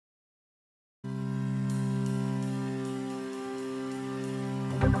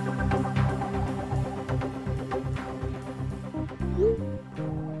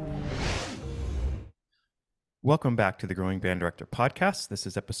Welcome back to the Growing Band Director podcast. This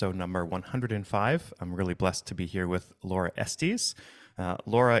is episode number 105. I'm really blessed to be here with Laura Estes.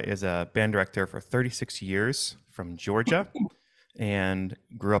 Laura is a band director for 36 years from Georgia and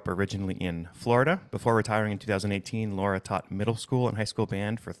grew up originally in Florida. Before retiring in 2018, Laura taught middle school and high school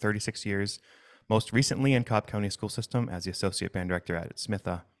band for 36 years, most recently in Cobb County School System as the associate band director at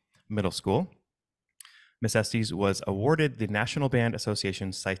Smitha Middle School. Ms. Estes was awarded the National Band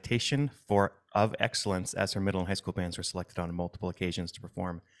Association Citation of Excellence as her middle and high school bands were selected on multiple occasions to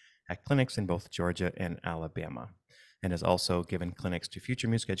perform at clinics in both Georgia and Alabama, and has also given clinics to future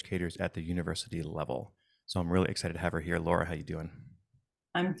music educators at the university level. So I'm really excited to have her here. Laura, how you doing?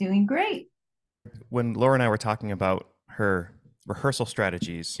 I'm doing great. When Laura and I were talking about her rehearsal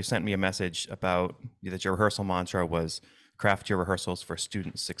strategies, you sent me a message about that your rehearsal mantra was craft your rehearsals for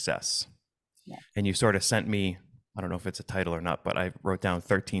student success. Yeah. And you sort of sent me, I don't know if it's a title or not, but I wrote down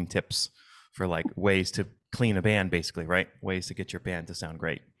 13 tips for like ways to clean a band, basically, right? Ways to get your band to sound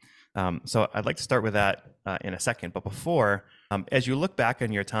great. So I'd like to start with that in a second. But before, as you look back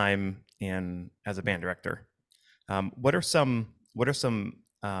on your time as a band director, what are some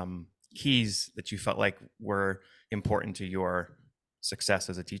keys that you felt like were important to your success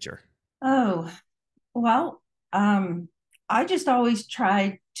as a teacher? Oh, well, I just always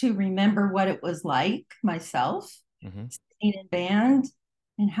tried to remember what it was like myself, singing in band,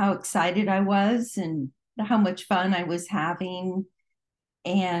 and how excited I was and how much fun I was having.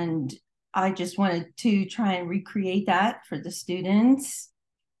 And I just wanted to try and recreate that for the students.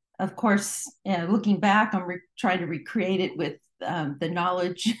 Of course, looking back, I'm trying to recreate it with the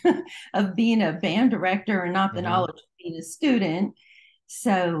knowledge of being a band director and not the knowledge of being a student.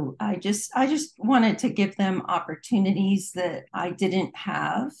 So I just wanted to give them opportunities that I didn't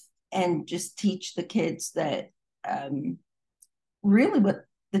have, and just teach the kids that really what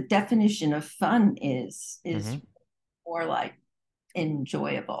the definition of fun is more like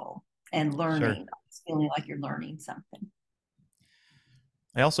enjoyable and learning. Sure. It's feeling like you're learning something.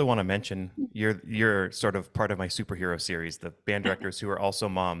 I also want to mention you're sort of part of my superhero series, the band directors who are also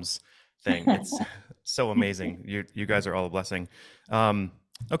moms thing. It's so amazing. You guys are all a blessing.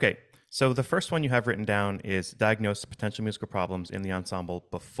 Okay, so the first one you have written down is diagnose potential musical problems in the ensemble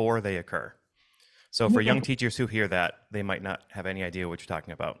before they occur. So for young teachers who hear that, they might not have any idea what you're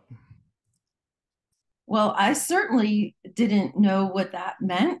talking about. Well, I certainly didn't know what that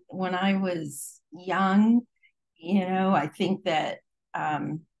meant when I was young. I think that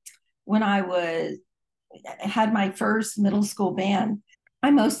when I had my first middle school band, I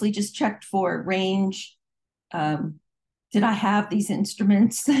mostly just checked for range. Did I have these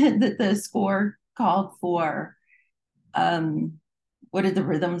instruments that the score called for? What did the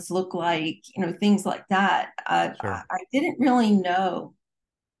rhythms look like? Things like that. Sure. I didn't really know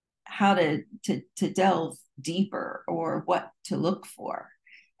how to delve deeper or what to look for.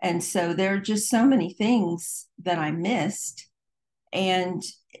 And so there are just so many things that I missed. And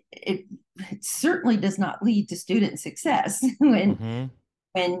it certainly does not lead to student success when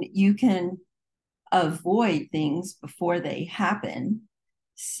you can avoid things before they happen.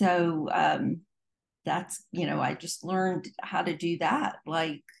 So that's, I just learned how to do that.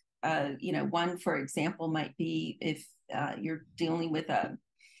 Like, one, for example, might be if you're dealing with a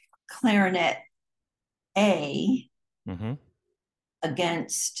clarinet A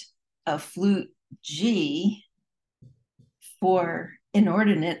against a flute G for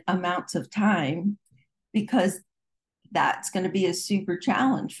inordinate amounts of time, because that's going to be a super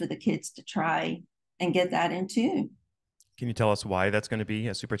challenge for the kids to try and get that in tune. Can you tell us why that's going to be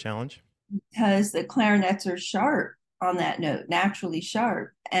a super challenge? Because the clarinets are sharp on that note, naturally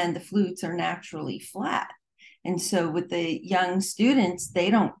sharp, and the flutes are naturally flat. And so with the young students,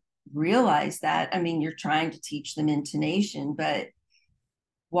 they don't realize that. I mean, you're trying to teach them intonation, but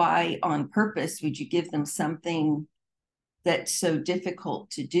why on purpose would you give them something that's so difficult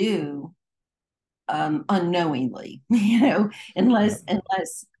to do unknowingly,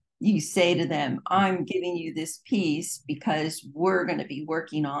 unless you say to them, I'm giving you this piece because we're going to be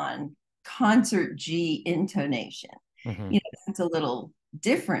working on concert G intonation. That's a little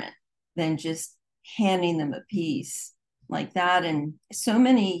different than just handing them a piece like that. And so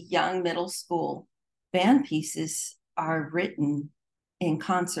many young middle school band pieces are written in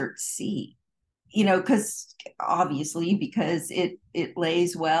concert C, because it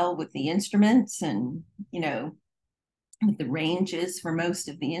lays well with the instruments and, with the ranges for most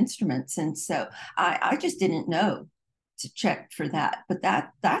of the instruments. And so I just didn't know to check for that, but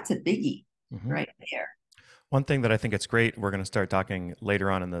that's a biggie right there. One thing that I think it's great, we're going to start talking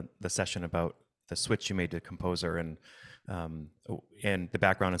later on in the session about the switch you made to composer um, and the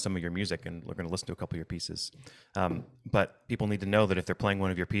background in some of your music, and we're going to listen to a couple of your pieces. But people need to know that if they're playing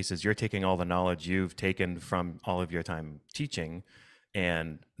one of your pieces, you're taking all the knowledge you've taken from all of your time teaching,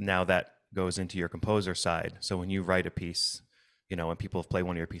 and now that goes into your composer side. So when you write a piece, you know, when people play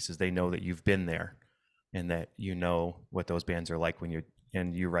one of your pieces, they know that you've been there and that you know what those bands are like when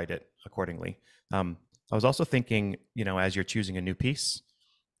you write it accordingly. I was also thinking, you know, as you're choosing a new piece,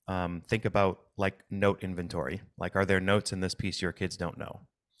 think about like note inventory. Like, are there notes in this piece your kids don't know?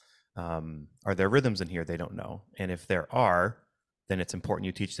 Are there rhythms in here they don't know? And if there are, then it's important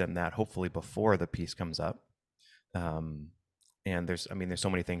you teach them that hopefully before the piece comes up. Um, and there's so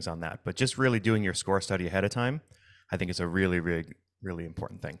many things on that, but just really doing your score study ahead of time, I think is a really, really, really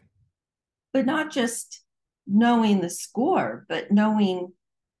important thing. But not just knowing the score, but knowing,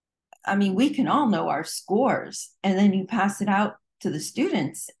 I mean, we can all know our scores, and then you pass it out to the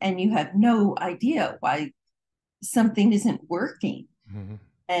students and you have no idea why something isn't working. Mm-hmm.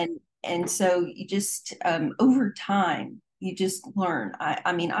 And so you just over time you just learn.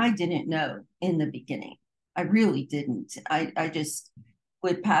 I mean, I didn't know in the beginning. I really didn't. I just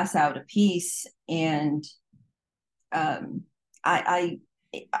would pass out a piece, and um, I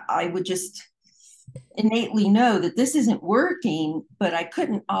would just innately know that this isn't working, but I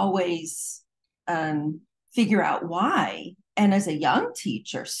couldn't always figure out why. And as a young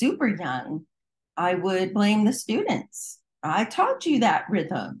teacher, super young, I would blame the students. I taught you that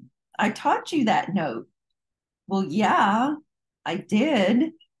rhythm. I taught you that note. Well, yeah, I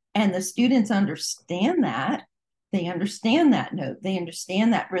did. And the students understand that. They understand that note. They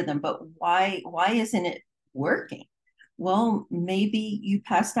understand that rhythm. But why isn't it working? Well, maybe you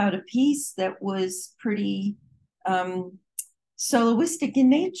passed out a piece that was pretty um, soloistic in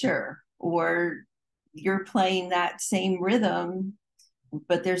nature, or you're playing that same rhythm,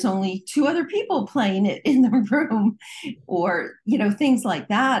 but there's only two other people playing it in the room, or things like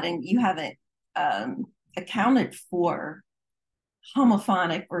that, and you haven't accounted for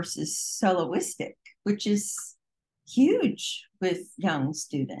homophonic versus soloistic, which is huge with young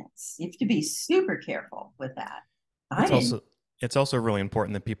students. You have to be super careful with that. I It's didn't. also it's also really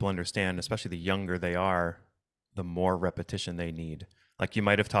important that people understand, especially the younger they are, the more repetition they need. Like, you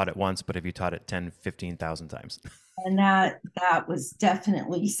might have taught it once, but if you taught it 10, 15,000 times. And that was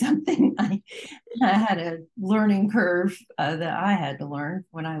definitely something I had a learning curve that I had to learn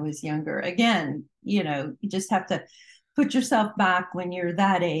when I was younger. Again, you just have to put yourself back when you're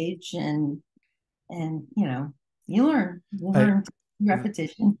that age, and you I learn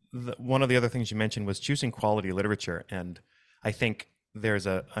repetition. One of the other things you mentioned was choosing quality literature, and I think there's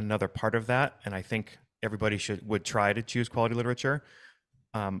another part of that, and I think everybody would try to choose quality literature.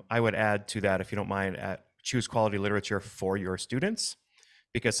 I would add to that, if you don't mind, choose quality literature for your students,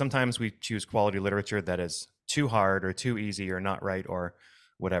 because sometimes we choose quality literature that is too hard or too easy or not right or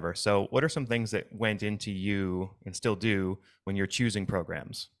whatever. So what are some things that went into you and still do when you're choosing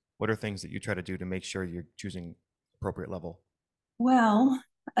programs? What are things that you try to do to make sure you're choosing appropriate level? Well,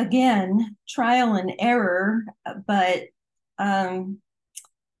 again, trial and error, but um,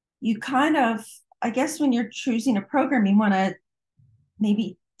 you kind of, I guess, when you're choosing a program, you want to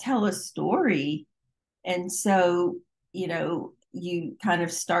maybe tell a story. And so, you kind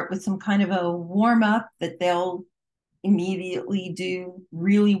of start with some kind of a warm up that they'll immediately do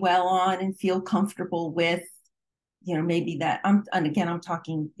really well on and feel comfortable with. Maybe that and again, I'm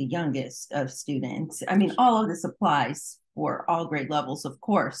talking the youngest of students. I mean, all of this applies for all grade levels, of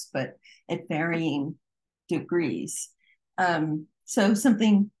course, but at varying degrees. So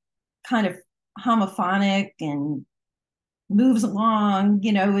something kind of homophonic and moves along,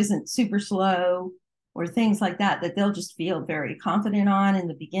 isn't super slow, or things like that, that they'll just feel very confident on in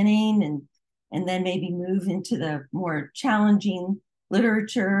the beginning, and then maybe move into the more challenging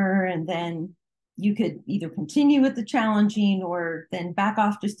literature, and then you could either continue with the challenging or then back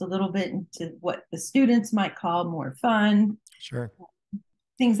off just a little bit into what the students might call more fun, Sure.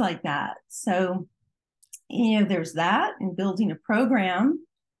 things like that. So, there's that in building a program.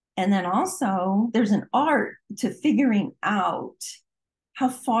 And then also there's an art to figuring out how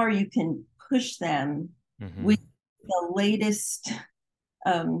far you can push them Mm-hmm. with the latest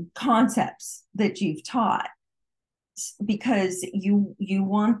concepts that you've taught, because you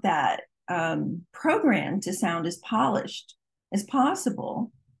want that program to sound as polished as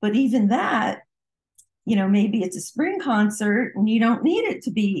possible. But even that, maybe it's a spring concert and you don't need it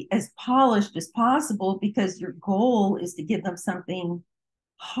to be as polished as possible, because your goal is to give them something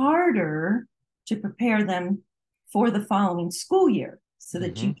harder to prepare them for the following school year, so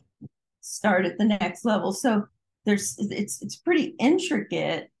that Mm-hmm. you start at the next level. So it's pretty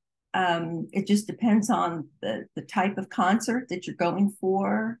intricate. It just depends on the type of concert that you're going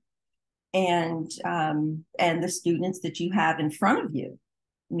for, and the students that you have in front of you.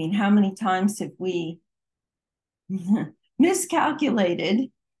 I mean, how many times have we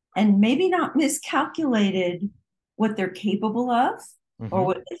miscalculated, and maybe not miscalculated what they're capable of or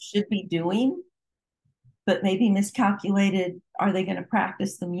what they should be doing, but maybe miscalculated, are they going to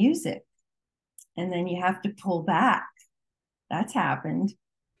practice the music? And then you have to pull back. That's happened.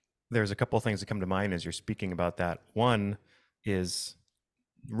 There's a couple of things that come to mind as you're speaking about that. One is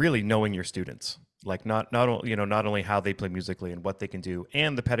really knowing your students, like not only how they play musically and what they can do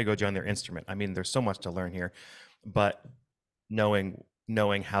and the pedagogy on their instrument. I mean, there's so much to learn here, but knowing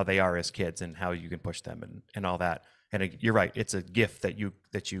how they are as kids and how you can push them and all that. And you're right, it's a gift that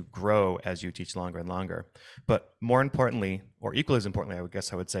you grow as you teach longer and longer. But more importantly, or equally as importantly,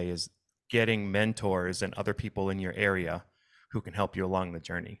 I would say, is getting mentors and other people in your area who can help you along the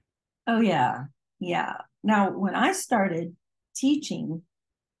journey. Oh yeah, yeah. Now, when I started teaching,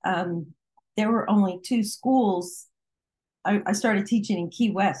 there were only two schools. I started teaching in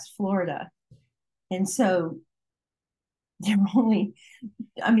Key West, Florida, and so there were only,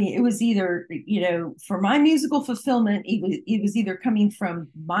 I mean, it was either, for my musical fulfillment, it was either coming from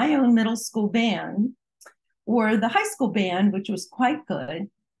my own middle school band or the high school band, which was quite good.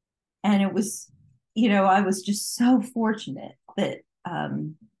 And it was, I was just so fortunate that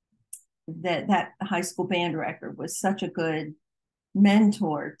that high school band director was such a good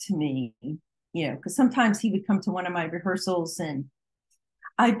mentor to me, because sometimes he would come to one of my rehearsals and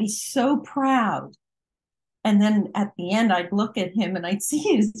I'd be so proud. And then at the end, I'd look at him and I'd see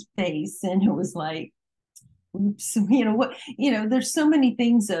his face, and it was like, oops, what, there's so many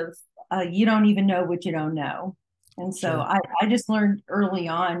things of you don't even know what you don't know. And so Sure. I just learned early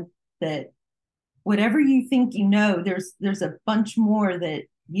on that whatever you think there's a bunch more that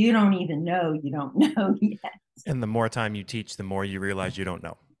you don't even know you don't know yet. And the more time you teach, the more you realize you don't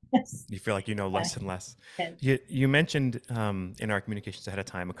know. Yes. You feel like you know less and less. Yes. You mentioned in our communications ahead of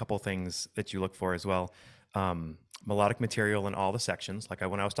time a couple of things that you look for as well. Melodic material in all the sections. Like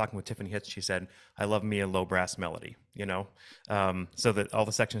when I was talking with Tiffany Hitz, she said, "I love me a low brass melody," so that all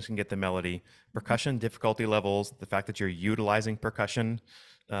the sections can get the melody. Percussion difficulty levels, the fact that you're utilizing percussion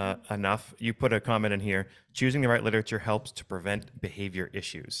enough. You put a comment in here: choosing the right literature helps to prevent behavior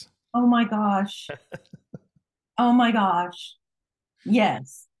issues. Oh my gosh. Oh my gosh.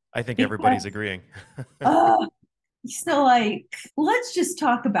 Yes. I think everybody's Because, agreeing. uh, so like, let's just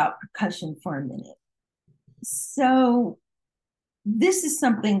talk about percussion for a minute. So this is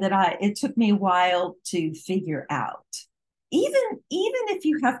something that it took me a while to figure out. Even if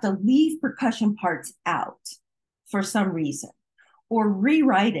you have to leave percussion parts out for some reason or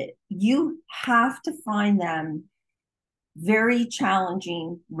rewrite it, you have to find them very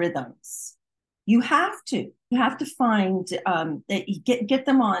challenging rhythms. You have to find that you get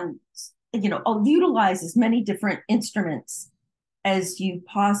them on, utilize as many different instruments as you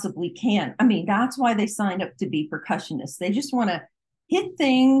possibly can. I mean, that's why they signed up to be percussionists. They just want to hit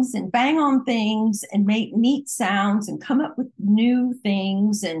things and bang on things and make neat sounds and come up with new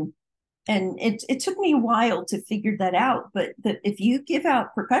things. And it took me a while to figure that out. But if you give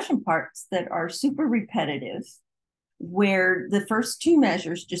out percussion parts that are super repetitive, where the first two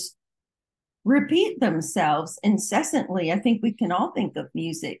measures just repeat themselves incessantly, I think we can all think of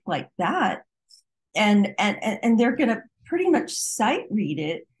music like that. And they're going to pretty much sight read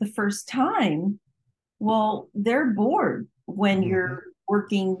it the first time. Well, they're bored when you're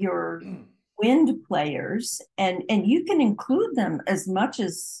working your wind players, and you can include them as much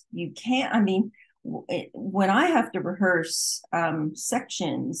as you can. I mean, when I have to rehearse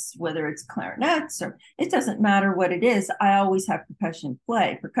sections, whether it's clarinets or it doesn't matter what it is, I always have percussion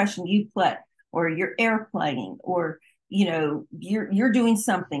you play, or you're air playing, or you're doing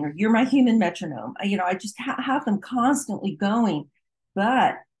something, or you're my human metronome. I just have them constantly going.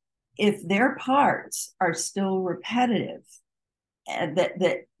 But if their parts are still repetitive,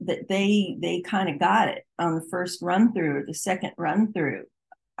 that they kind of got it on the first run through or the second run through,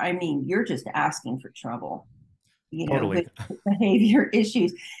 I mean, you're just asking for trouble, Totally. with behavior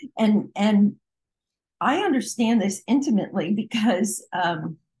issues. And I understand this intimately because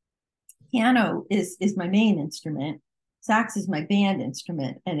piano is my main instrument, sax is my band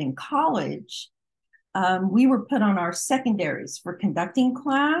instrument, and in college we were put on our secondaries for conducting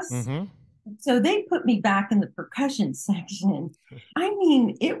class. Mm-hmm. So they put me back in the percussion section. I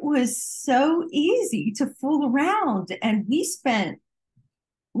mean, it was so easy to fool around. And we spent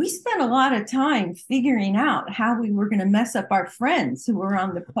we spent a lot of time figuring out how we were going to mess up our friends who were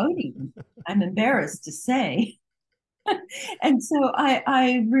on the podium. I'm embarrassed to say. And so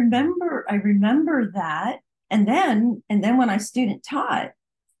I remember that. And then when I student taught,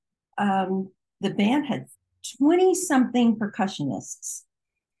 the band had 20 something percussionists,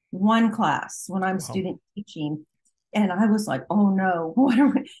 one class when I'm Wow. student teaching. And I was like, oh no, what are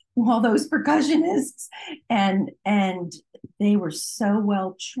we, all those percussionists? And they were so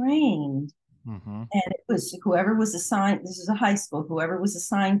well trained. Mm-hmm. And it was whoever was assigned, this is a high school, whoever was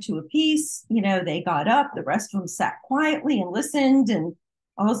assigned to a piece, they got up, the rest of them sat quietly and listened. And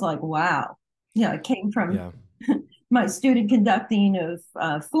I was like, wow. It came from Yeah. my student conducting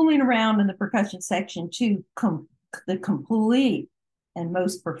of fooling around in the percussion section to the complete and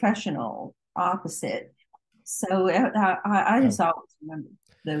most professional opposite. So I Yeah. just always remember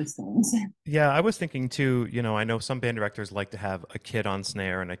those things. Yeah, I was thinking too, I know some band directors like to have a kid on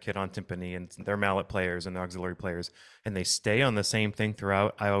snare and a kid on timpani and they're mallet players and auxiliary players and they stay on the same thing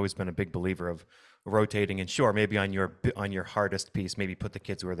throughout. I've always been a big believer of rotating and sure, maybe on your hardest piece, maybe put the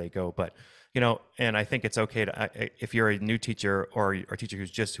kids where they go, but and I think it's okay if you're a new teacher or a teacher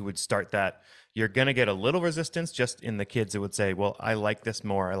who would start that, you're going to get a little resistance just in the kids that would say, well, I like this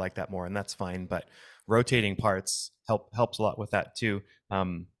more, I like that more, and that's fine, but rotating parts helps a lot with that too.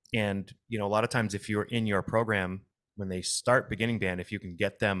 And a lot of times if you're in your program when they start beginning band, if you can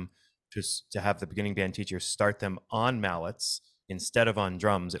get them to have the beginning band teachers start them on mallets instead of on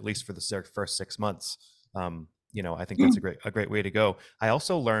drums, at least for the first 6 months, I think that's a great way to go. I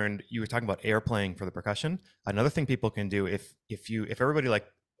also learned, you were talking about air playing for the percussion. Another thing people can do, if everybody like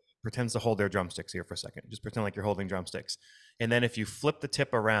pretends to hold their drumsticks here for a second, just pretend like you're holding drumsticks, and then if you flip the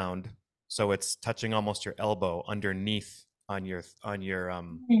tip around so it's touching almost your elbow underneath on your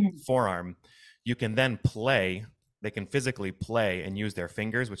forearm, you can then play. They can physically play and use their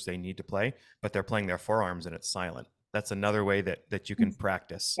fingers, which they need to play, but they're playing their forearms and it's silent. That's another way that you can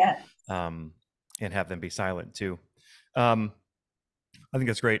practice, Yes, um, and have them be silent too. Um, I think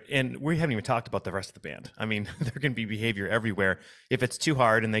that's great. And we haven't even talked about the rest of the band. I mean, there can be behavior everywhere. If it's too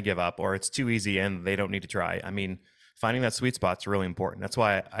hard and they give up, or it's too easy and they don't need to try. I mean, finding that sweet spot's really important. That's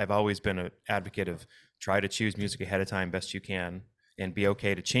why I've always been an advocate of try to choose music ahead of time best you can and be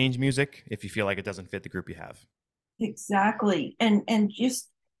okay to change music if you feel like it doesn't fit the group you have. exactly. And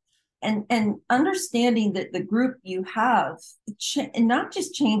understanding that the group you have and not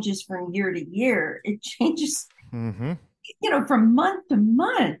just changes from year to year, it changes Mm-hmm. from month to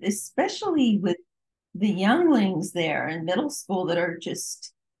month, especially with the younglings there in middle school that are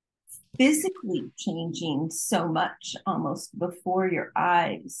just physically changing so much almost before your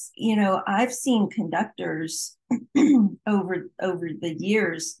eyes. I've seen conductors over the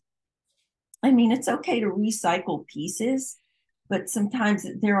years. I mean, it's okay to recycle pieces, but sometimes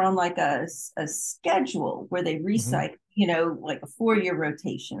they're on like a schedule where they Mm-hmm. recycle, like a 4-year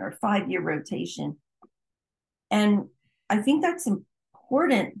rotation or 5-year rotation. And I think that's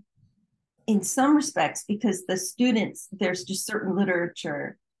important in some respects because there's just certain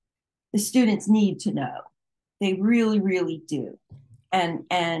literature the students need to know. They really, really do.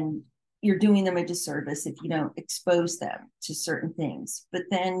 And you're doing them a disservice if you don't expose them to certain things. But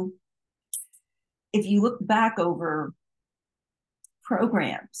then if you look back over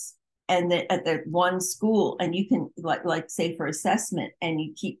programs and at the one school and you can like say for assessment and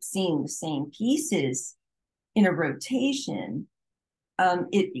you keep seeing the same pieces in a rotation,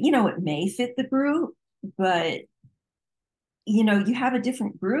 it may fit the group, but you have a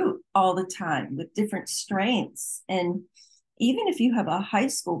different group all the time with different strengths. And even if you have a high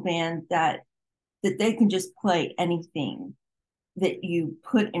school band that they can just play anything that you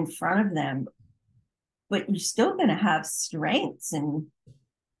put in front of them, but you're still going to have strengths and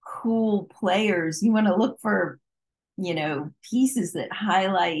cool players. You want to look for pieces that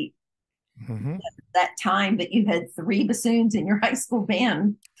highlight Mm-hmm. that time that you had 3 bassoons in your high school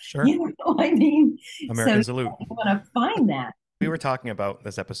band. Sure. You know what I mean? So American you Salute. want to find that. We were talking about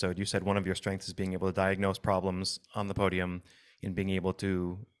this episode. You said one of your strengths is being able to diagnose problems on the podium and being able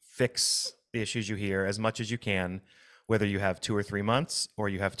to fix the issues you hear as much as you can, whether you have 2 or 3 months or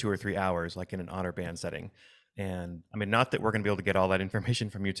you have 2 or 3 hours, like in an honor band setting. And I mean, not that we're going to be able to get all that information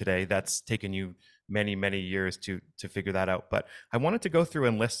from you today. That's taken you many, many years to figure that out. But I wanted to go through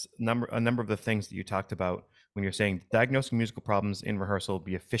and list a number of the things that you talked about when you're saying diagnosing musical problems in rehearsal,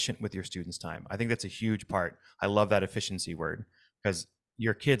 be efficient with your students' time. I think that's a huge part. I love that efficiency word because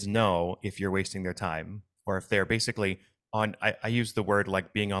your kids know if you're wasting their time or if they're basically on. I use the word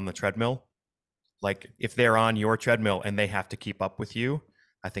like being on the treadmill. Like if they're on your treadmill and they have to keep up with you,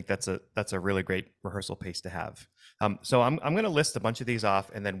 I think that's a really great rehearsal pace to have. So I'm going to list a bunch of these off,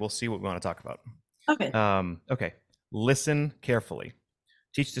 and then we'll see what we want to talk about. Okay. Okay, listen carefully.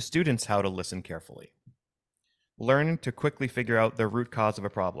 Teach the students how to listen carefully. Learn to quickly figure out the root cause of a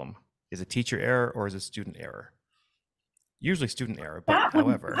problem. Is it teacher error or is it student error? Usually student error, but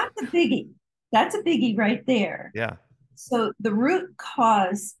however, That's a biggie. That's a biggie right there. yeah. So the root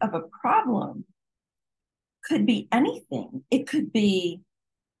cause of a problem could be anything. It could be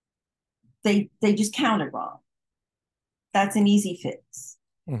they just counted wrong. That's an easy fix.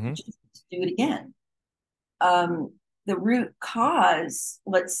 Mm-hmm. Just do it again. The root cause,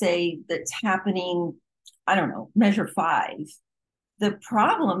 let's say that's happening, I don't know, measure five. The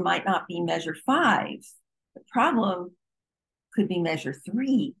problem might not be measure five. The problem could be measure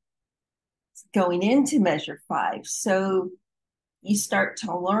three going into measure five. So you start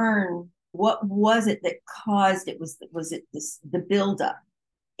to learn what was it that caused it. Was it this the buildup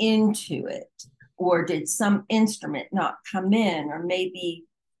into it, or did some instrument not come in, or maybe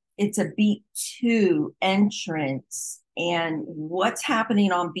it's a beat two entrance, and what's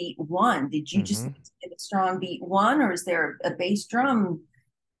happening on beat one? Did you just Mm-hmm. get a strong beat one, or is there a bass drum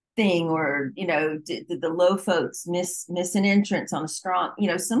thing, or did the low folks miss an entrance on a strong?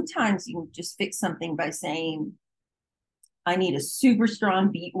 Sometimes you can just fix something by saying, I need a super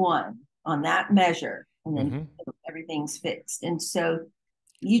strong beat one on that measure, and then Mm-hmm. everything's fixed. And so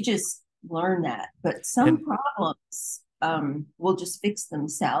you just learn that. But some And problems will just fix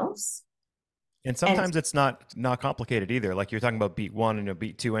themselves. and And sometimes it's not complicated either. Like you're talking about beat one and a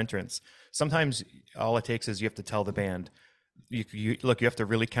beat two entrance. Sometimes all it takes is you have to tell the band, you look, you have to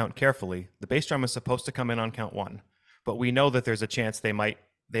really count carefully. The bass drum is supposed to come in on count one, but we know that there's a chance they might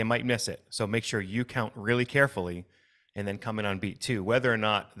miss it. So make sure you count really carefully and then come in on beat two, whether or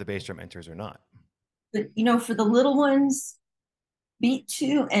not the bass drum enters or not. but for the little ones, beat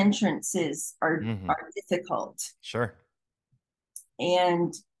two entrances are Mm-hmm. are difficult. Sure.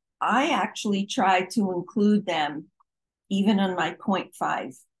 And I actually try to include them even on my point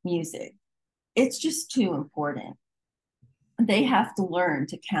five music. It's just too important. They have to learn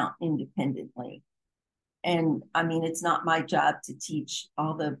to count independently. And I mean, it's not my job to teach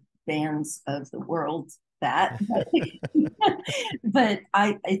all the bands of the world that, but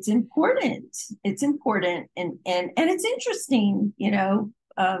it's important. It's important, and it's interesting,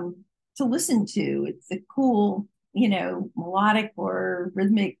 to listen to. It's a cool, melodic or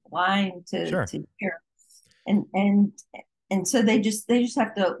rhythmic line to Sure. hear, and so they just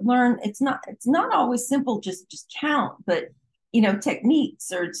have to learn. It's not always simple. Just count, but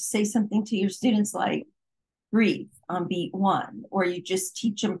techniques, or to say something to your students like breathe on beat one, or you just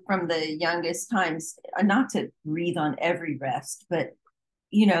teach them from the youngest times, not to breathe on every rest, but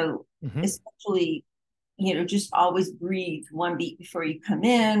Mm-hmm. especially just always breathe one beat before you come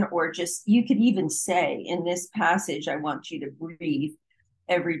in, or just you could even say, in this passage I want you to breathe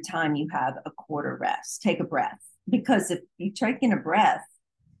every time you have a quarter rest. Take a breath, because if you take in a breath,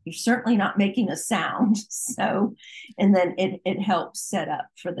 you're certainly not making a sound. So, and then it helps set up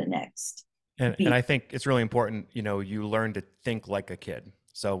for the next And beat. I think it's really important, you learn to think like a kid.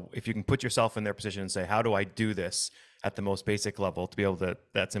 So if you can put yourself in their position and say, how do I do this at the most basic level, to be able to,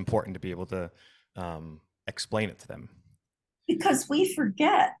 that's important to be able to explain it to them. Because we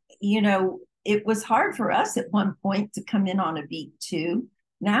forget, it was hard for us at one point to come in on a beat two.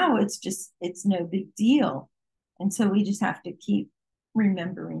 Now it's no big deal. And so we just have to keep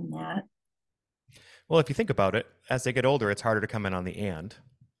remembering that. Well, if you think about it, as they get older, it's harder to come in on the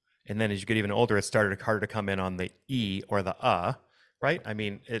and then as you get even older, it's started harder to come in on the e or the right? I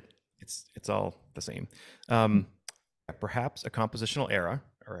mean, it's all the same. Um, Perhaps a compositional error,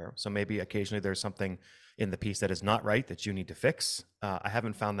 or so maybe occasionally there's something in the piece that is not right that you need to fix. I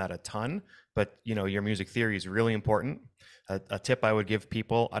haven't found that a ton, but your music theory is really important. A tip I would give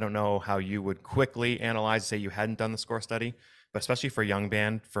people, I don't know how you would quickly analyze, say you hadn't done the score study, but especially for young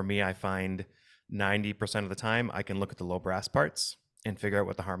band, for me, I find 90% of the time I can look at the low brass parts and figure out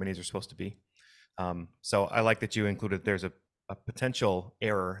what the harmonies are supposed to be. So I like that you included there's a potential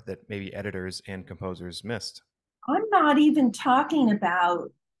error that maybe editors and composers missed. I'm not even talking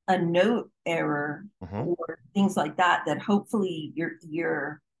about a note error Mm-hmm. or things like that, that hopefully your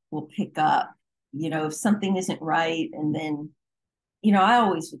ear will pick up, if something isn't right. And then, I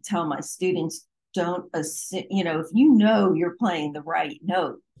always would tell my students, don't assume, if you're playing the right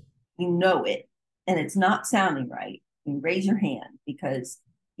note, it, and it's not sounding right, you raise your hand, because,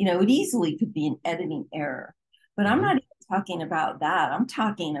 it easily could be an editing error. But I'm Mm-hmm. not even talking about that. I'm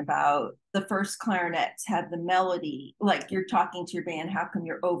talking about the first clarinets have the melody, like you're talking to your band, how come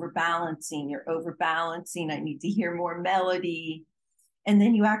you're overbalancing? You're overbalancing. I need to hear more melody. And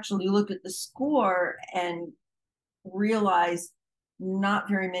then you actually look at the score and realize not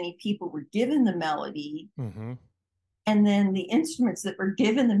very many people were given the melody. Mm-hmm. And then the instruments that were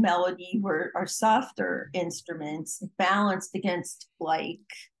given the melody are softer instruments balanced against like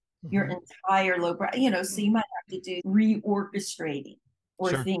your Mm-hmm. entire low brass, so you might have to do reorchestrating or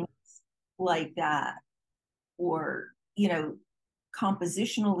Sure. things like that. Or,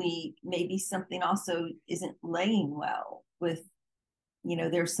 compositionally, maybe something also isn't laying well with,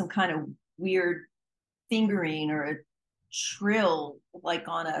 there's some kind of weird fingering or a trill like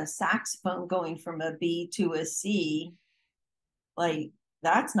on a saxophone going from a B to a C. Like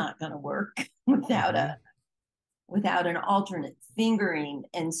that's not going to work without Mm-hmm. a without an alternate fingering.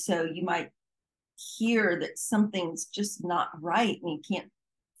 And so you might hear that something's just not right and you can't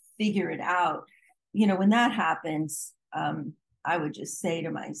figure it out. When that happens, I would just say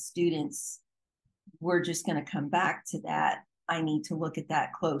to my students, we're just going to come back to that. I need to look at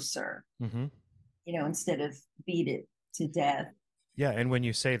that closer, Mm-hmm. instead of beat it to death. Yeah, and when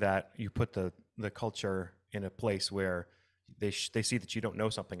you say that, you put the culture in a place where they see that you don't know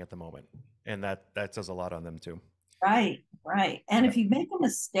something at the moment, and that says a lot on them too. Right, right. And Yeah. if you make a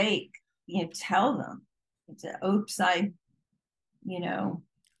mistake, tell them. Oops, you know,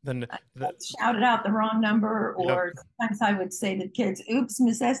 Then I the shouted out the wrong number, yep. or sometimes I would say to kids, oops,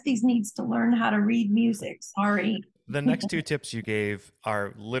 Miss Estes needs to learn how to read music. Sorry. The next two tips you gave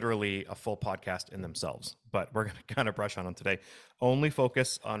are literally a full podcast in themselves, but we're going to kind of brush on them today. Only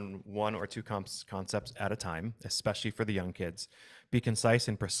focus on one or two concepts at a time, especially for the young kids. Be concise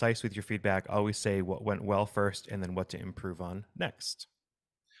and precise with your feedback. Always say what went well first and then what to improve on next.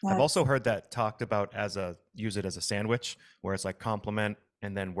 I've That's also heard that talked about use it as a sandwich, where it's like compliment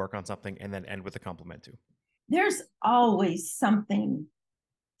and then work on something and then end with a compliment too. There's always something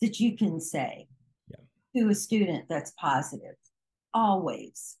that you can say Yeah. to a student that's positive.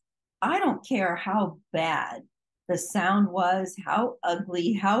 Always. I don't care how bad the sound was, how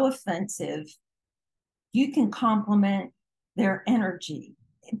ugly, how offensive. You can compliment their energy.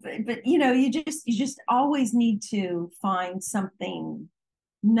 But you just always need to find something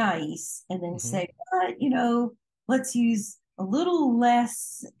nice and then Mm-hmm. say, but let's use a little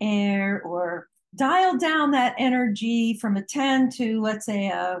less air, or dial down that energy from a 10 to, let's say,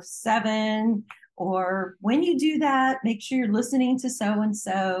 a 7. Or when you do that, make sure you're listening to so and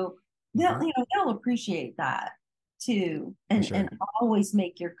so. they'll Mm-hmm. you know they'll appreciate that too. For And sure. always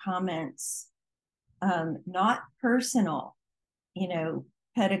make your comments not personal,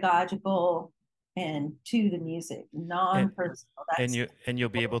 pedagogical, and to the music, And non-personal. That's you'll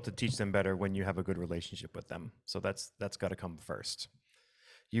be able to teach them better when you have a good relationship with them. So that's got to come first.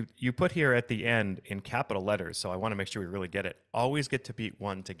 You put here at the end in capital letters, so I want to make sure we really get it. Always get to beat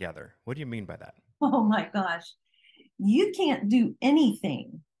one together. What do you mean by that? oh my gosh, you can't do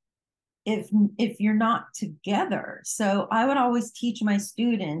anything if if you're not together. So I would always teach my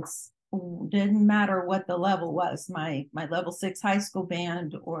students, didn't matter what the level was, my level 6 high school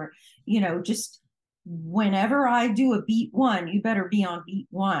band, or just whenever I do a beat one, you better be on beat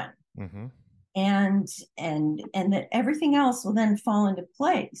one. Mm-hmm. and and that everything else will then fall into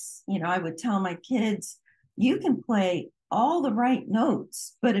place. I would tell my kids, you can play all the right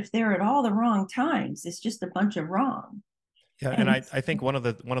notes, but if they're at all the wrong times, it's just a bunch of wrong. Yeah, and And I think one of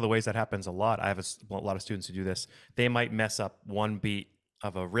the ways that happens a lot. I have a lot of students who do this. They might mess up one beat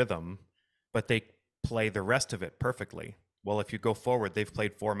of a rhythm, but they play the rest of it perfectly. Well, if you go forward, they've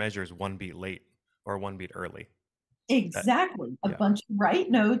played four measures one beat late or one beat early. That exactly, a yeah. bunch of right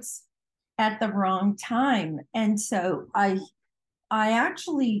notes at the wrong time. And so I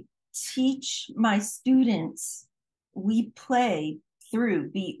actually teach my students, we play through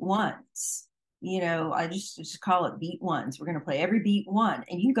beat ones. I just call it beat ones. We're going to play every beat one,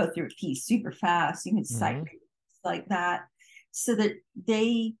 and you can go through a piece super fast. You can cite Mm-hmm. like that, so that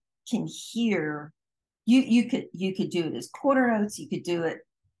they can hear. You could do it as quarter notes. You could do it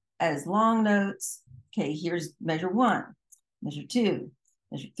as long notes. Okay, here's measure one, measure two,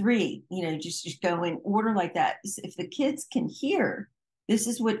 measure three. Just go in order like that. If the kids can hear, this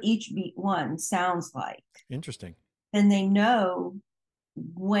is what each beat one sounds like, Interesting. then they know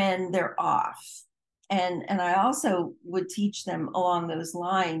when they're off. And I also would teach them along those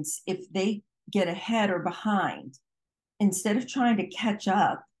lines, if they get ahead or behind, instead of trying to catch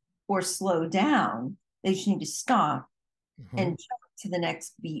up or slow down, they just need to stop Mm-hmm. and jump to the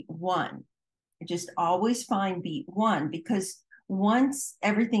next beat one. Just always find beat one, because once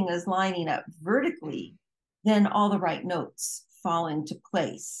everything is lining up vertically, then all the right notes fall into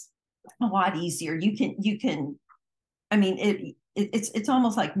place a lot easier. You can I mean, it's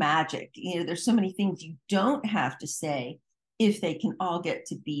almost like magic. There's so many things you don't have to say if they can all get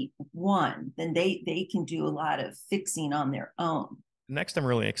to beat one, then they can do a lot of fixing on their own. Next, I'm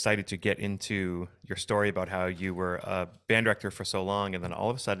really excited to get into your story about how you were a band director for so long, and then all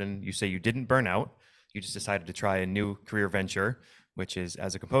of a sudden you say you didn't burn out. You just decided to try a new career venture, which is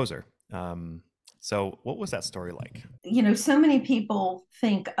as a composer. So, what was that story like? So many people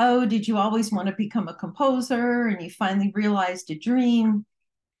think, oh, did you always want to become a composer? And you finally realized a dream.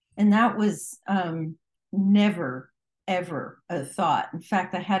 And that was never, ever a thought. In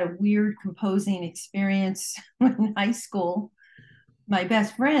fact, I had a weird composing experience in high school. My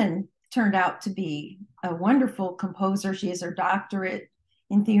best friend turned out to be a wonderful composer. She has her doctorate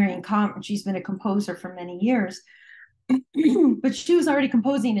in theory and comp. She's been a composer for many years, but she was already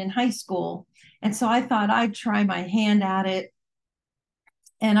composing in high school. And so I thought I'd try my hand at it.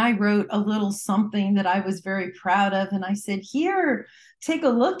 And I wrote a little something that I was very proud of. And I said, here, take a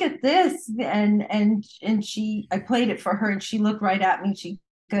look at this. And I played it for her, and she looked right at me and she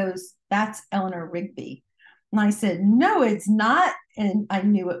goes, that's Eleanor Rigby. And I said, no, it's not. And I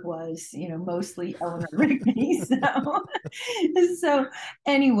knew it was, mostly Eleanor Rigby. So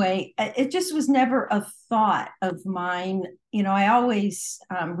anyway, it just was never a thought of mine. I always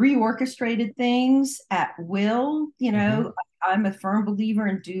reorchestrated things at will. I'm a firm believer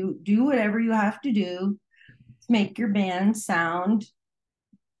in do whatever you have to do to make your band sound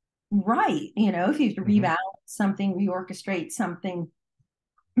right. If you have to rebalance something, reorchestrate something,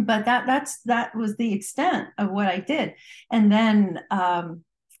 but that was the extent of what I did. And then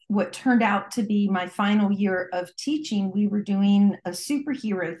what turned out to be my final year of teaching, we were doing a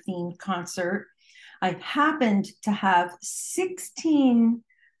superhero themed concert. I happened to have 16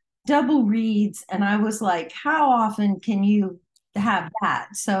 double reads, and I was like, how often can you have that?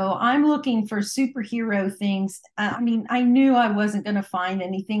 So I'm looking for superhero things. I knew I wasn't going to find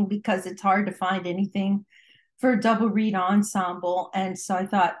anything because it's hard to find anything for a double read ensemble. And so I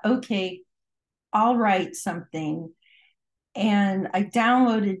thought, okay, I'll write something. And I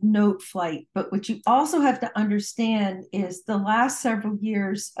downloaded Note Flight. But what you also have to understand is the last several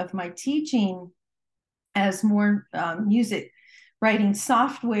years of my teaching, as more music writing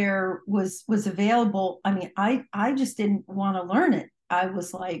software was available, I just didn't want to learn it. I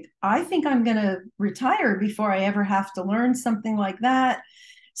was like, I think I'm going to retire before I ever have to learn something like that.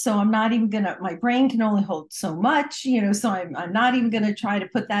 So I'm not even going to, my brain can only hold so much, so I'm not even going to try to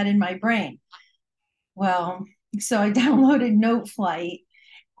put that in my brain. Well, so I downloaded Note Flight,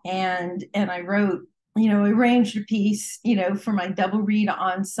 and I wrote, arranged a piece, for my double read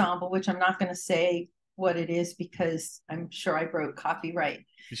ensemble, which I'm not going to say what it is because I'm sure I broke copyright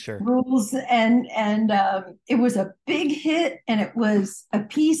rules. And it was a big hit, and it was a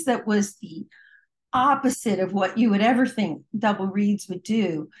piece that was the opposite of what you would ever think double reads would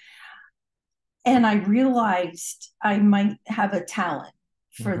do. And I realized I might have a talent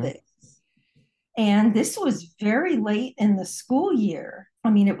for this. And this was very late in the school year.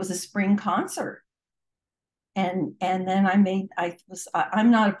 It was a spring concert. And then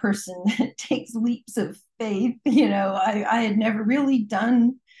I'm not a person that takes leaps of faith. I had never really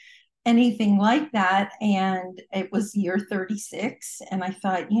done anything like that. And it was year 36. And I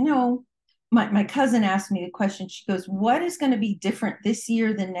thought, my cousin asked me the question. She goes, what is going to be different this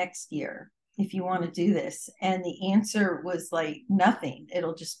year than next year if you want to do this? And the answer was like, nothing.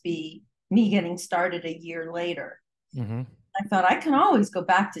 It'll just be me getting started a year later. I thought I can always go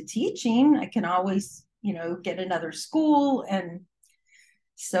back to teaching. I can always, get another school. And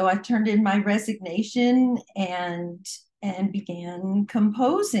so I turned in my resignation and began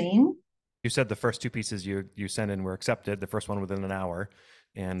composing. You said the first two pieces you sent in were accepted, the first one within an hour.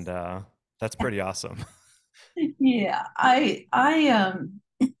 And that's pretty awesome. Yeah, I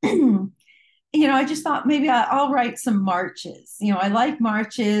just thought maybe I'll write some marches. I like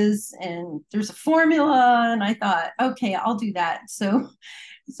marches, and there's a formula, and I thought, okay, I'll do that. So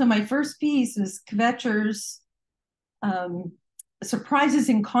my first piece was Kvetcher's Surprises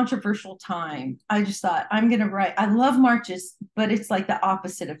in Controversial Time. I just thought I'm going to write. I love marches, but it's like the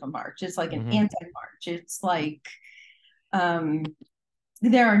opposite of a march. It's like an anti-march. It's like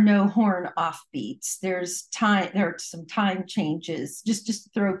there are no horn offbeats. There are some time changes just to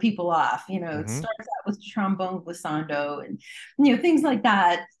throw people off. It starts out with trombone glissando and things like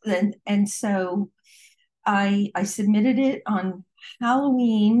that. And so I submitted it on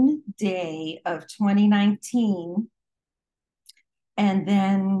Halloween day of 2019. And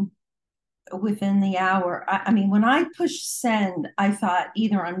then within the hour, when I pushed send, I thought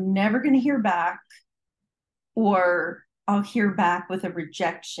either I'm never going to hear back or I'll hear back with a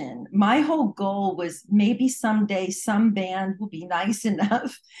rejection. My whole goal was maybe someday some band will be nice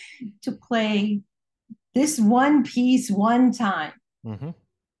enough to play this one piece one time. Mm-hmm.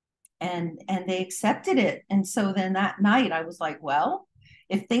 And they accepted it. And so then that night I was like, well,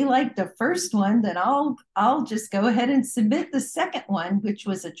 if they like the first one, then I'll just go ahead and submit the second one, which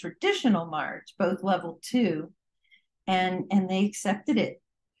was a traditional march, both level two, and they accepted it.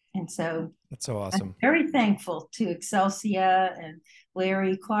 And so That's so I'm awesome. very thankful to Excelsia and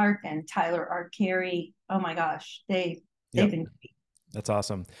Larry Clark and Tyler Arcari. Oh my gosh, they've Yep. been. That's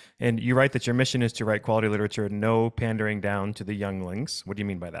awesome. And you write that your mission is to write quality literature, no pandering down to the younglings. What do you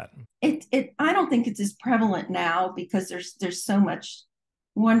mean by that? It I don't think it's as prevalent now because there's so much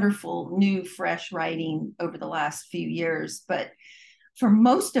wonderful new fresh writing over the last few years, but for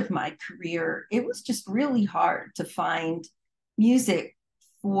most of my career it was just really hard to find music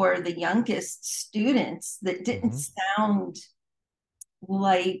for the youngest students that didn't Mm-hmm. sound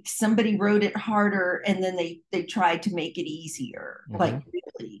like somebody wrote it harder and then they tried to make it easier, Mm-hmm. like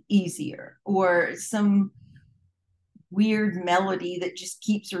really easier, or some weird melody that just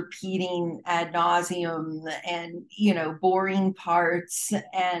keeps repeating ad nauseum, and boring parts,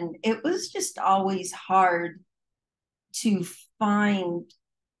 and it was just always hard to find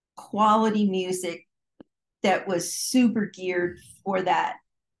quality music that was super geared for that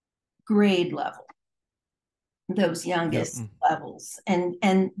grade level, those Yep. youngest levels. And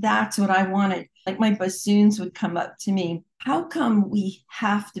that's what I wanted. Like my bassoons would come up to me, how come we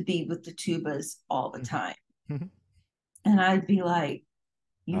have to be with the tubas all the time? Mm-hmm. And I'd be like,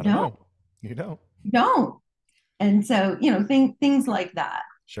 you I don't don't know. You know. you don't. And so things like that.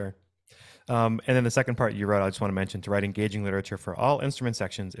 Sure. And then the second part you wrote, I just want to mention to write engaging literature for all instrument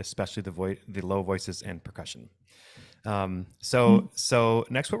sections, especially the low voices and percussion. So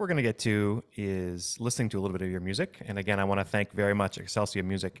next, what we're going to get to is listening to a little bit of your music. And again, I want to thank very much Excelsior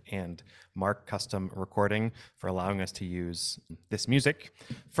Music and Mark Custom Recording for allowing us to use this music.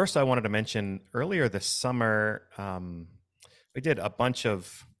 First, I wanted to mention earlier this summer, we did a bunch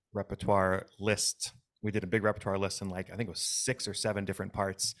of repertoire list. We did a big repertoire list in I think it was 6 or 7 different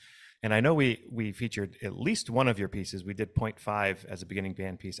parts. And I know we featured at least one of your pieces. We did point 5 as a beginning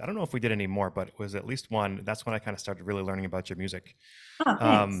band piece. I don't know if we did any more, but it was at least one. That's when I kind of started really learning about your music. Oh,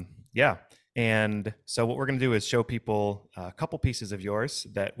 thanks. Yeah. And so what we're going to do is show people a couple pieces of yours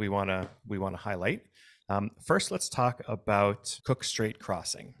that we want to highlight. First, let's talk about Cook Strait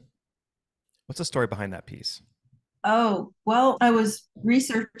Crossing. What's the story behind that piece? Oh, well, I was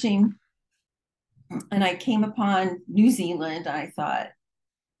researching and I came upon New Zealand. I thought,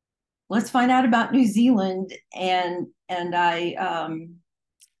 let's find out about New Zealand. And I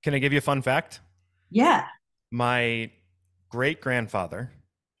Can I give you a fun fact? yeah. My great grandfather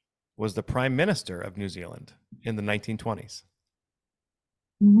was the prime minister of New Zealand in the 1920s.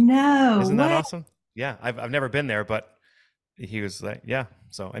 No Isn't that way. awesome? Yeah, I've never been there, but he was like, yeah.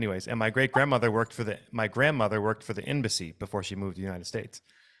 So, anyways, and my grandmother worked for the embassy before she moved to the United States.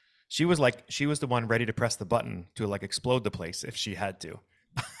 She was the one ready to press the button to explode the place if she had to.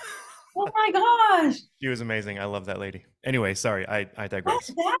 Oh my gosh. She was amazing. I love that lady. Anyway, sorry, I That, digress.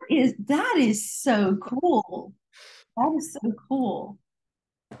 that is so cool. That is so cool.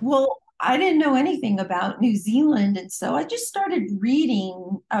 Well, I didn't know anything about New Zealand. And so I just started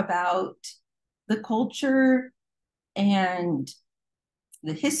reading about the culture and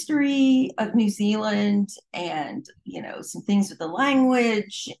the history of New Zealand and, some things with the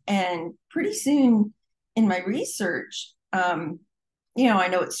language. And pretty soon in my research, I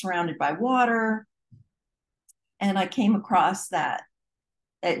know it's surrounded by water. And I came across that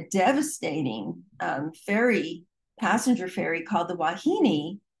devastating passenger ferry called the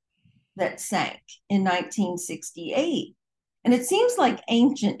Wahine that sank in 1968. And it seems like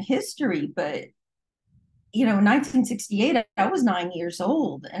ancient history, but in 1968 I was 9 years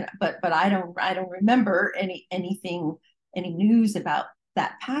old, and but I don't remember any news about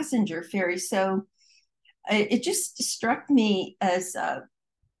that passenger ferry. So it just struck me as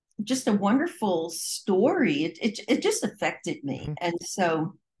just a wonderful story. It just affected me, Mm-hmm. and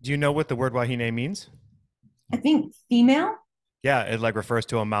so Do you know what the word wahine means? I think female. Yeah, it refers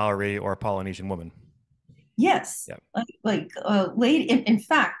to a Maori or a Polynesian woman. Yes, Yeah. like lady. In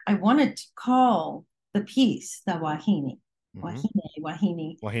fact, I wanted to call the piece the Wahine, Mm-hmm. Wahine,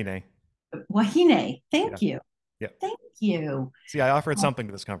 Wahine, Wahine. Wahine. Yeah. Thank you, Yeah. thank you. See, I offered something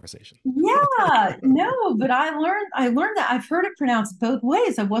to this conversation. Yeah, no, but I learned that I've heard it pronounced both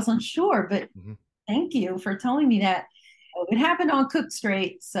ways. I wasn't sure, but Mm-hmm. thank you for telling me that. Oh, it happened on Cook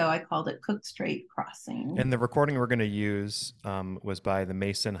Strait, so I called it Cook Strait Crossing. And the recording we're going to use was by the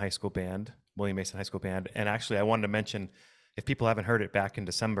Mason High School Band, William Mason High School Band. And actually, I wanted to mention if people haven't heard it, back in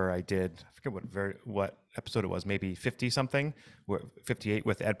December, I did, I forget what episode it was, maybe 50 something, 58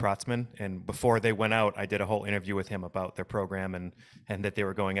 with Ed Protzman. And before they went out, I did a whole interview with him about their program and that they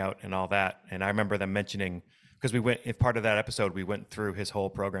were going out and all that. And I remember them mentioning, because we went, if part of that episode, we went through his whole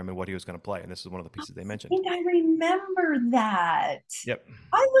program and what he was going to play. And this is one of the pieces they I mentioned. think I remember that. Yep.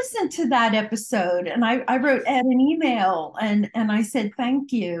 I listened to that episode and I wrote Ed an email and I said,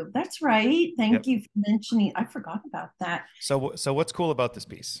 thank you. That's right. Thank Yep. you for mentioning. I forgot about that. So what's cool about this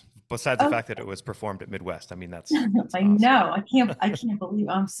piece, besides the Oh, fact that it was performed at Midwest? I mean, that's I awesome. know. I can't believe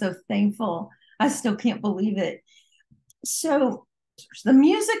I'm so thankful. I still can't believe it. So the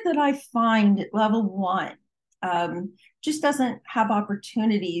music that I find at level one just doesn't have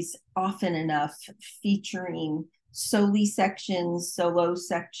opportunities often enough featuring solo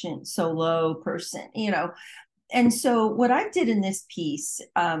person, And so what I did in this piece,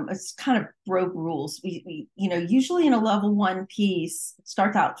 it's kind of broke rules. Usually in a level one piece, it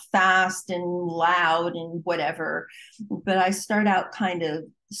starts out fast and loud and whatever, but I start out kind of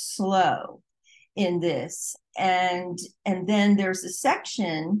slow in this. And then there's a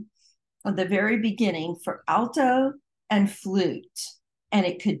section at the very beginning for alto and flute, and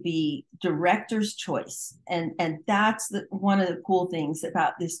it could be director's choice, and that's one of the cool things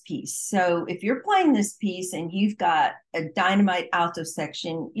about this piece. So if you're playing this piece and you've got a dynamite alto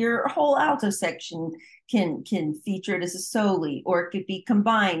section, your whole alto section can feature it as a solo, or it could be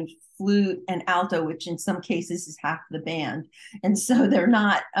combined flute and alto, which in some cases is half the band, and so they're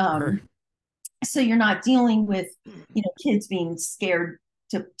not Sure. so you're not dealing with kids being scared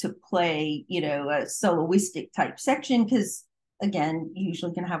to play a soloistic type section, because again, you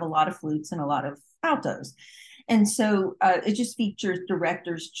usually can have a lot of flutes and a lot of altos, and so it just features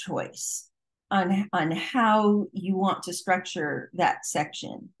director's choice on how you want to structure that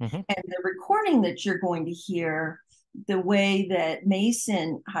section. Mm-hmm. And the recording that you're going to hear, the way that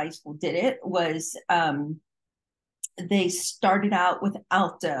Mason High School did it was they started out with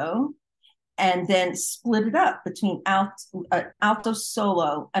alto and then split it up between alto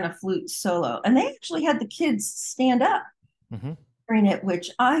solo and a flute solo. And they actually had the kids stand up Mm-hmm. during it,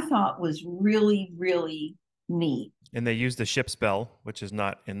 which I thought was really, really neat. And they used the ship's bell, which is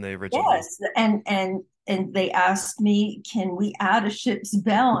not in the original. Yes, and they asked me, "Can we add a ship's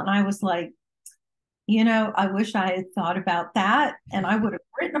bell?" And I was like, I wish I had thought about that, and I would have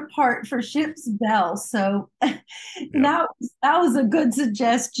written a part for ship's bell. So Yep. that was a good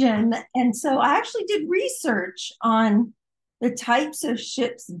suggestion. And so I actually did research on the types of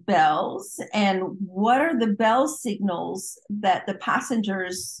ship's bells and what are the bell signals that the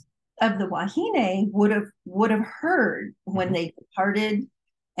passengers of the Wahine would have heard when Mm-hmm. they departed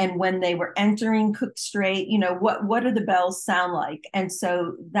and when they were entering Cook Strait. What do the bells sound like? And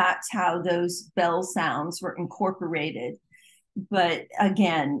so that's how those bell sounds were incorporated. But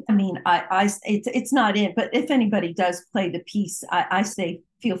again, I mean, it's not it. But if anybody does play the piece, I say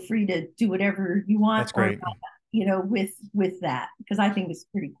feel free to do whatever you want, That's or great. with that, because I think it's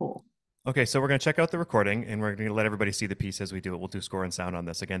pretty cool. Okay, so we're going to check out the recording and we're going to let everybody see the piece as we do it. We'll do score and sound on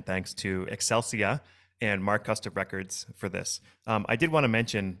this. Again, thanks to Excelsia and Mark Custom Records for this. I did want to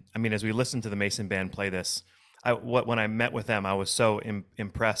mention, I mean, as we listened to the Mason Band play this, when I met with them, I was so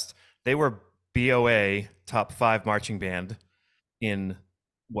impressed. They were BOA top 5 marching band in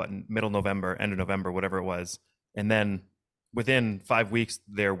middle November, end of November, whatever it was. And then within 5 weeks,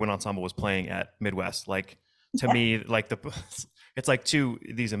 their wind ensemble was playing at Midwest. Like, to me, like it's like two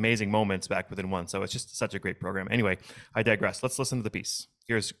these amazing moments back within one. So it's just such a great program. Anyway, I digress. Let's listen to the piece.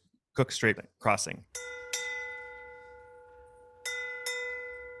 Here's Cook Strait Crossing.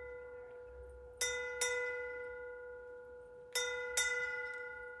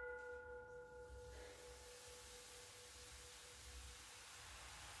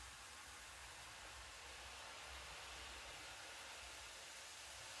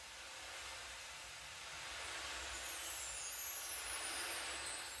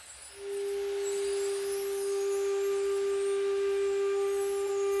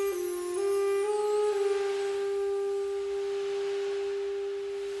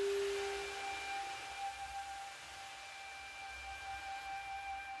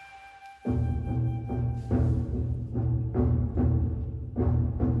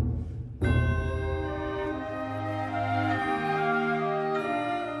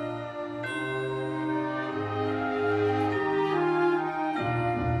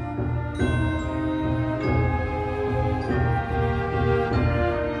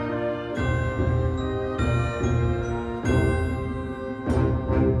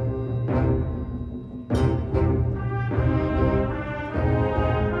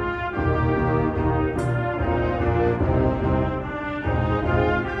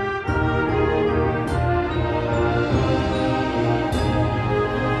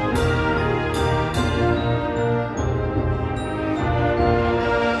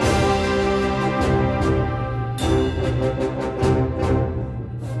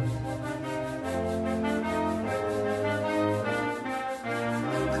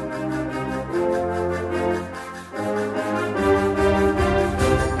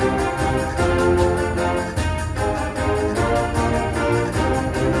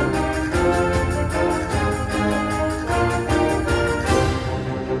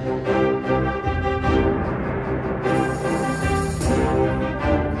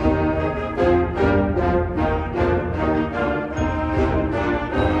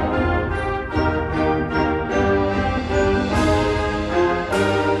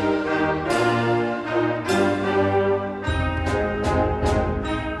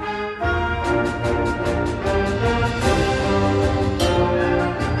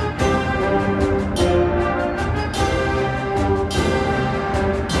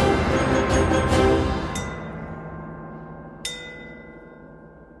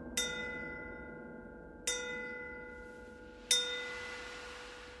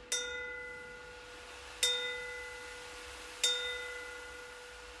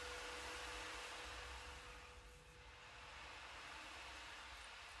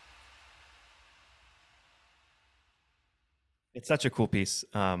 It's such a cool piece.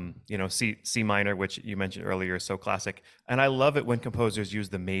 C minor, which you mentioned earlier, is so classic, and I love it when composers use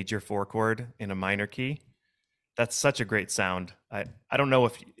the major four chord in a minor key. That's such a great sound. I don't know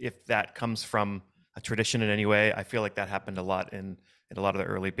if that comes from a tradition in any way. I feel like that happened a lot in a lot of the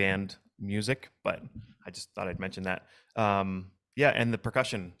early band music, but I just thought I'd mention that. Yeah, and the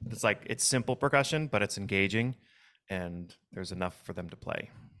percussion. It's like it's simple percussion, but it's engaging, and there's enough for them to play.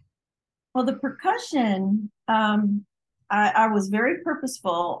 Well, the percussion, I was very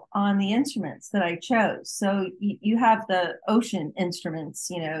purposeful on the instruments that I chose. So you have the ocean instruments,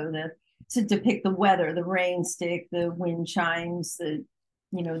 to depict the weather, the rain stick, the wind chimes, the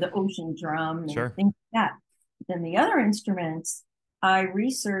ocean drum and Sure. things like that. Then the other instruments, I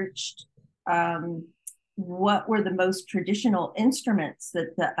researched what were the most traditional instruments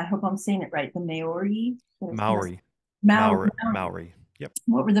I hope I'm saying it right, the Maori, Maori. Maori, Maori. Yep.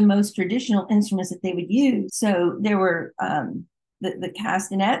 what were the most traditional instruments that they would use. So there were the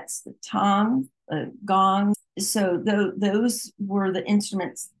castanets, the tom, the gong. So those were the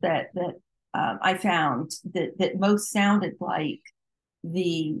instruments that I found that most sounded like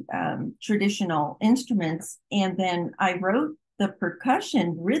the traditional instruments. And then I wrote the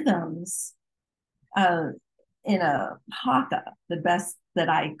percussion rhythms uh, in a haka the best that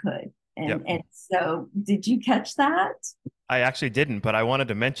I could. And Yep. and so, did you catch that? I actually didn't, but I wanted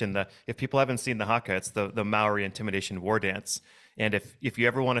to mention that if people haven't seen the haka, it's the Maori intimidation war dance. And if you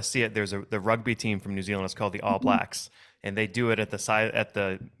ever want to see it, there's the rugby team from New Zealand. It's called the All Blacks, and they do it at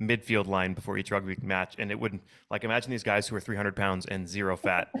the midfield line before each rugby match. And it wouldn't like imagine these guys who are 300 pounds and zero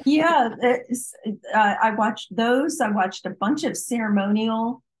fat. Yeah, I watched those. I watched a bunch of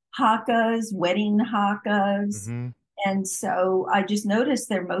ceremonial hakas, wedding hakas. Hmm. And so I just noticed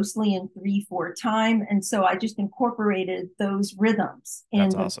they're mostly in 3/4 time. And so I just incorporated those rhythms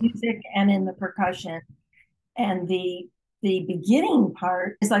That's in the awesome. music and in the percussion. And the beginning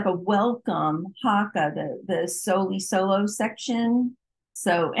part is like a welcome haka, the soli solo section.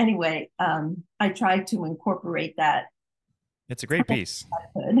 So anyway, I tried to incorporate that. It's a great piece.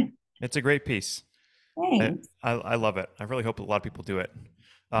 Good. It's a great piece. I, Thanks. I love it. I really hope a lot of people do it.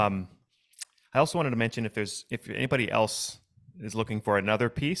 Um, I also wanted to mention if anybody else is looking for another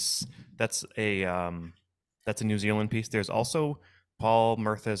piece, that's a New Zealand piece. There's also Paul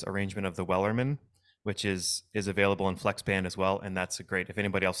Murtha's arrangement of the Wellerman, which is available in FlexBand as well, and that's a great. If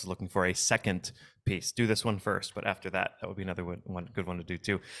anybody else is looking for a second piece, do this one first, but after that, that would be another one good one to do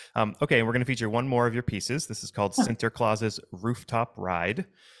too. Okay, and we're going to feature one more of your pieces. This is called Sinterklaas's Rooftop Ride.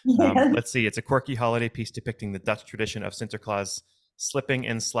 Yes. Let's see, it's a quirky holiday piece depicting the Dutch tradition of Sinterklaas slipping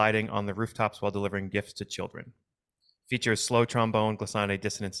and sliding on the rooftops while delivering gifts to children. Features slow trombone, glissando,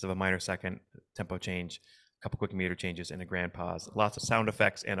 dissonance of a minor second, tempo change, a couple quick meter changes, and a grand pause. Lots of sound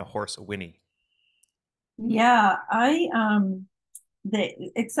effects and a hoarse whinny. Yeah,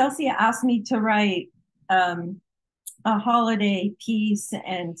 the Excelsia asked me to write a holiday piece,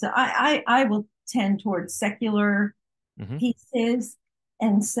 and so I will tend towards secular Mm-hmm. pieces.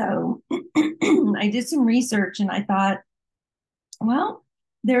 And so I did some research and I thought, well,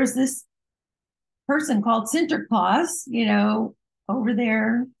 there's this person called Sinterklaas, over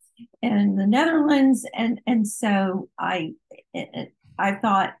there in the Netherlands, and so I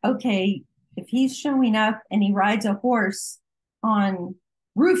thought, okay, if he's showing up and he rides a horse on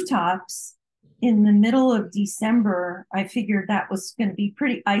rooftops in the middle of December, I figured that was going to be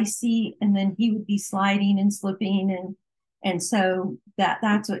pretty icy, and then he would be sliding and slipping, and so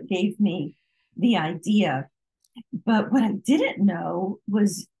that's what gave me the idea. But what I didn't know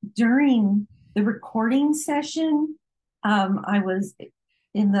was during the recording session, I was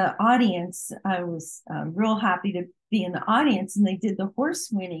in the audience. I was real happy to be in the audience, and they did the horse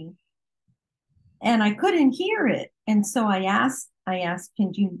winning, and I couldn't hear it. And so I asked,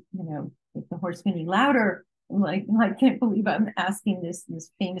 can you make the horse winning louder? Like, I can't believe I'm asking this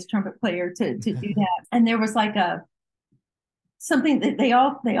famous trumpet player to do that. And there was like a something that they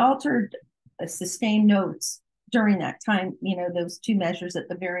altered sustained notes during that time, those two measures at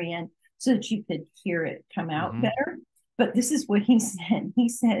the very end, so that you could hear it come out Mm-hmm. better. But this is what he said. He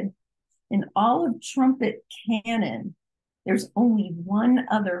said, in all of trumpet canon, there's only one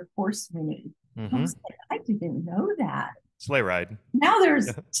other horse winning. I Mm-hmm. was like, I didn't know that. Sleigh ride. Now there's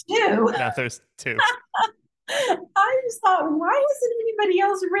two. Now there's two. I just thought, why hasn't anybody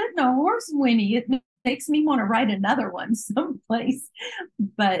else written a horse whinny? It makes me want to write another one someplace.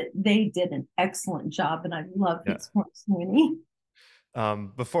 But they did an excellent job, and I love Yeah. his horse whinny.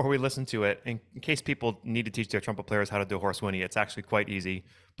 Before we listen to it, in case people need to teach their trumpet players how to do a horse whinny, it's actually quite easy.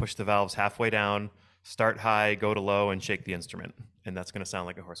 Push the valves halfway down, start high, go to low, and shake the instrument. and that's going to sound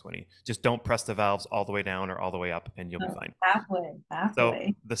like a horse whinny. Just don't press the valves all the way down or all the way up, and you'll be Oh, fine. halfway, So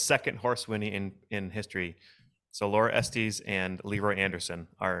halfway. the second horse whinny in history. So Laura Estes and Leroy Anderson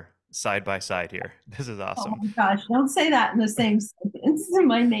are side by side here. This is Oh awesome. my gosh, don't say that in the same sentence.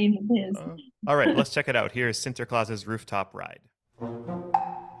 My name and his. All right, let's check it out. Here's Sinterklaas's Rooftop Ride.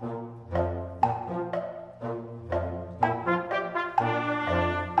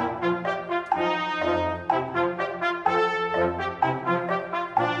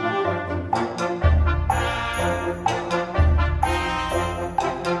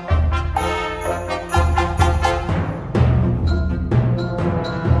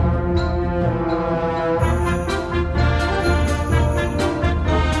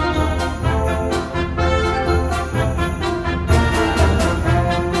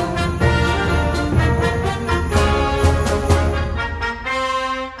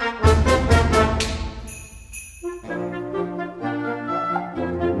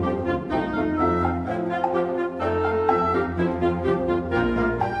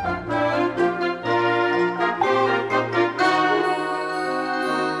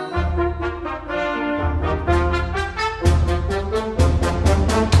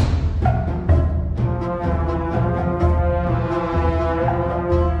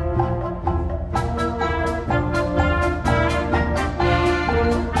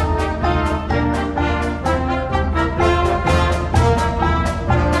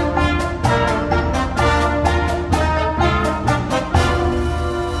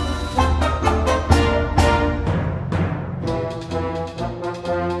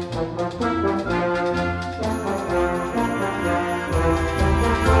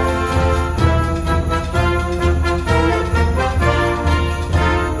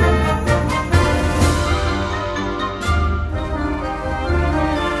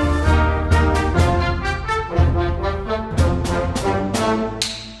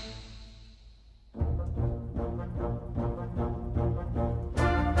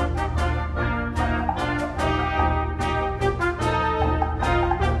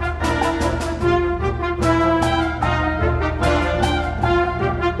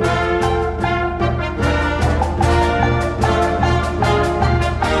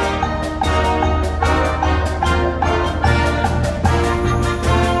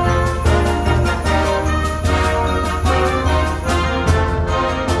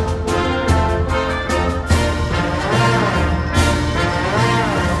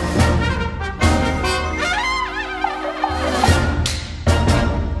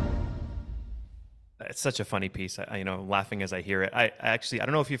 It's such a funny piece. Laughing as I hear it. I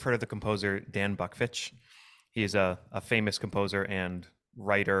don't know if you've heard of the composer Dan Buckfitch. He's a famous composer and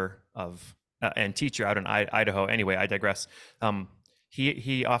writer of and teacher out in Idaho. Anyway, I digress.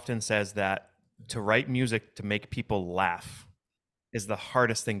 He often says that to write music to make people laugh is the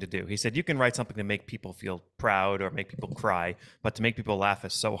hardest thing to do. He said you can write something to make people feel proud or make people cry, but to make people laugh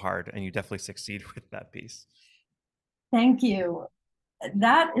is so hard, and you definitely succeed with that piece. Thank you.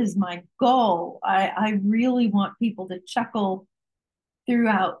 That is my goal. I really want people to chuckle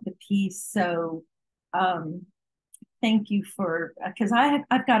throughout the piece. So thank you for, because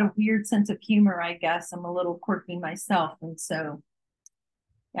I've got a weird sense of humor, I guess. I'm a little quirky myself. And so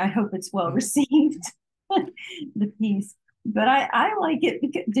I hope it's well received, the piece. But I like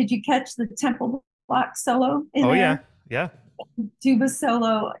it. Did you catch the temple block solo in there? Yeah. Tuba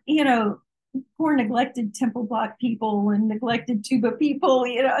solo, poor neglected temple block people and neglected tuba people.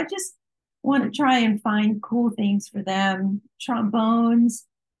 I just want to try and find cool things for them. Trombones.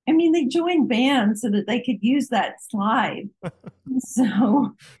 I mean, they joined bands so that they could use that slide.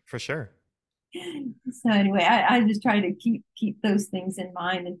 So For sure. so anyway, I just try to keep those things in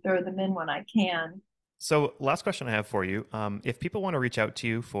mind and throw them in when I can. So, last question I have for you. If people want to reach out to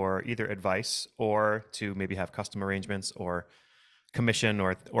you for either advice or to maybe have custom arrangements or commission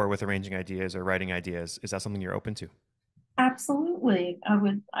or with arranging ideas or writing ideas, is that something you're open to? Absolutely.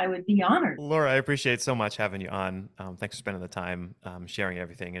 I would be honored. Laura, I appreciate so much having you on. Thanks for spending the time sharing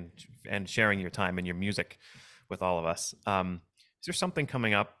everything and sharing your time and your music with all of us. Is there something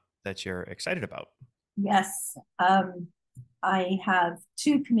coming up that you're excited about? Yes. I have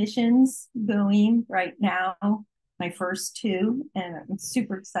two commissions going right now, my first two, and I'm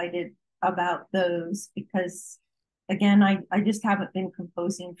super excited about those because, again, I just haven't been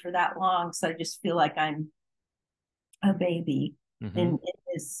composing for that long. So I just feel like I'm a baby in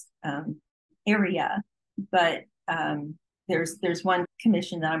this area. But there's one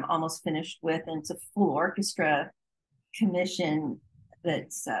commission that I'm almost finished with, and it's a full orchestra commission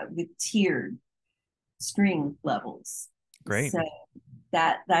that's with tiered string levels. Great. So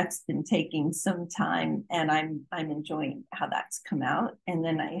that's been taking some time, and I'm enjoying how that's come out. And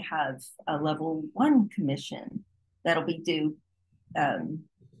then I have a level 1 commission that'll be due,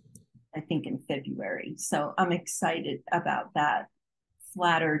 I think, in February. So I'm excited about that,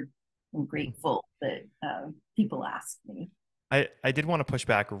 flattered and grateful that people ask me. I did want to push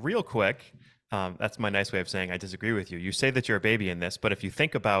back real quick. That's my nice way of saying I disagree with you. You say that you're a baby in this, but if you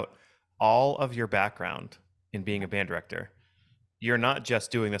think about all of your background in being a band director, you're not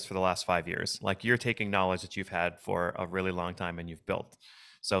just doing this for the last 5 years. Like, you're taking knowledge that you've had for a really long time and you've built.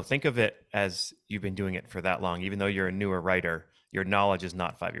 So think of it as you've been doing it for that long. Even though you're a newer writer, your knowledge is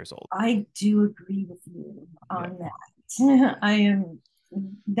not 5 years old. I do agree with you on that. I am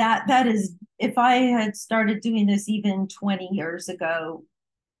that is, if I had started doing this even 20 years ago,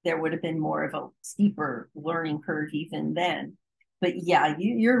 there would have been more of a steeper learning curve even then. But yeah,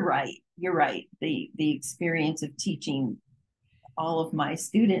 you're right. You're right. The experience of teaching all of my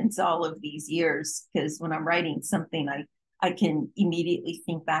students all of these years, because when I'm writing something, I can immediately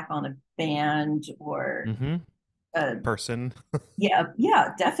think back on a band or a person. yeah,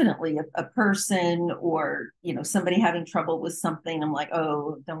 definitely a person, or somebody having trouble with something. I'm like,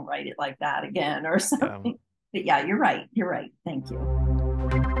 oh, don't write it like that again or something. But yeah, you're right. Thank you.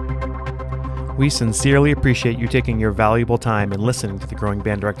 We sincerely appreciate you taking your valuable time and listening to the Growing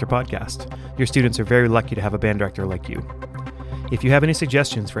Band Director podcast. Your students are very lucky to have a band director like you. If you have any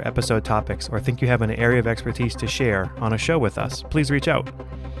suggestions for episode topics or think you have an area of expertise to share on a show with us, please reach out.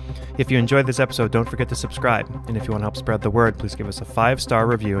 If you enjoyed this episode, don't forget to subscribe. And if you want to help spread the word, please give us a 5-star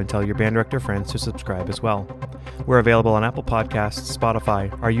review and tell your band director friends to subscribe as well. We're available on Apple Podcasts,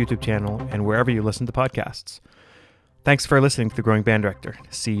 Spotify, our YouTube channel, and wherever you listen to podcasts. Thanks for listening to The Growing Band Director.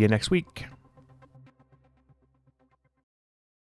 See you next week.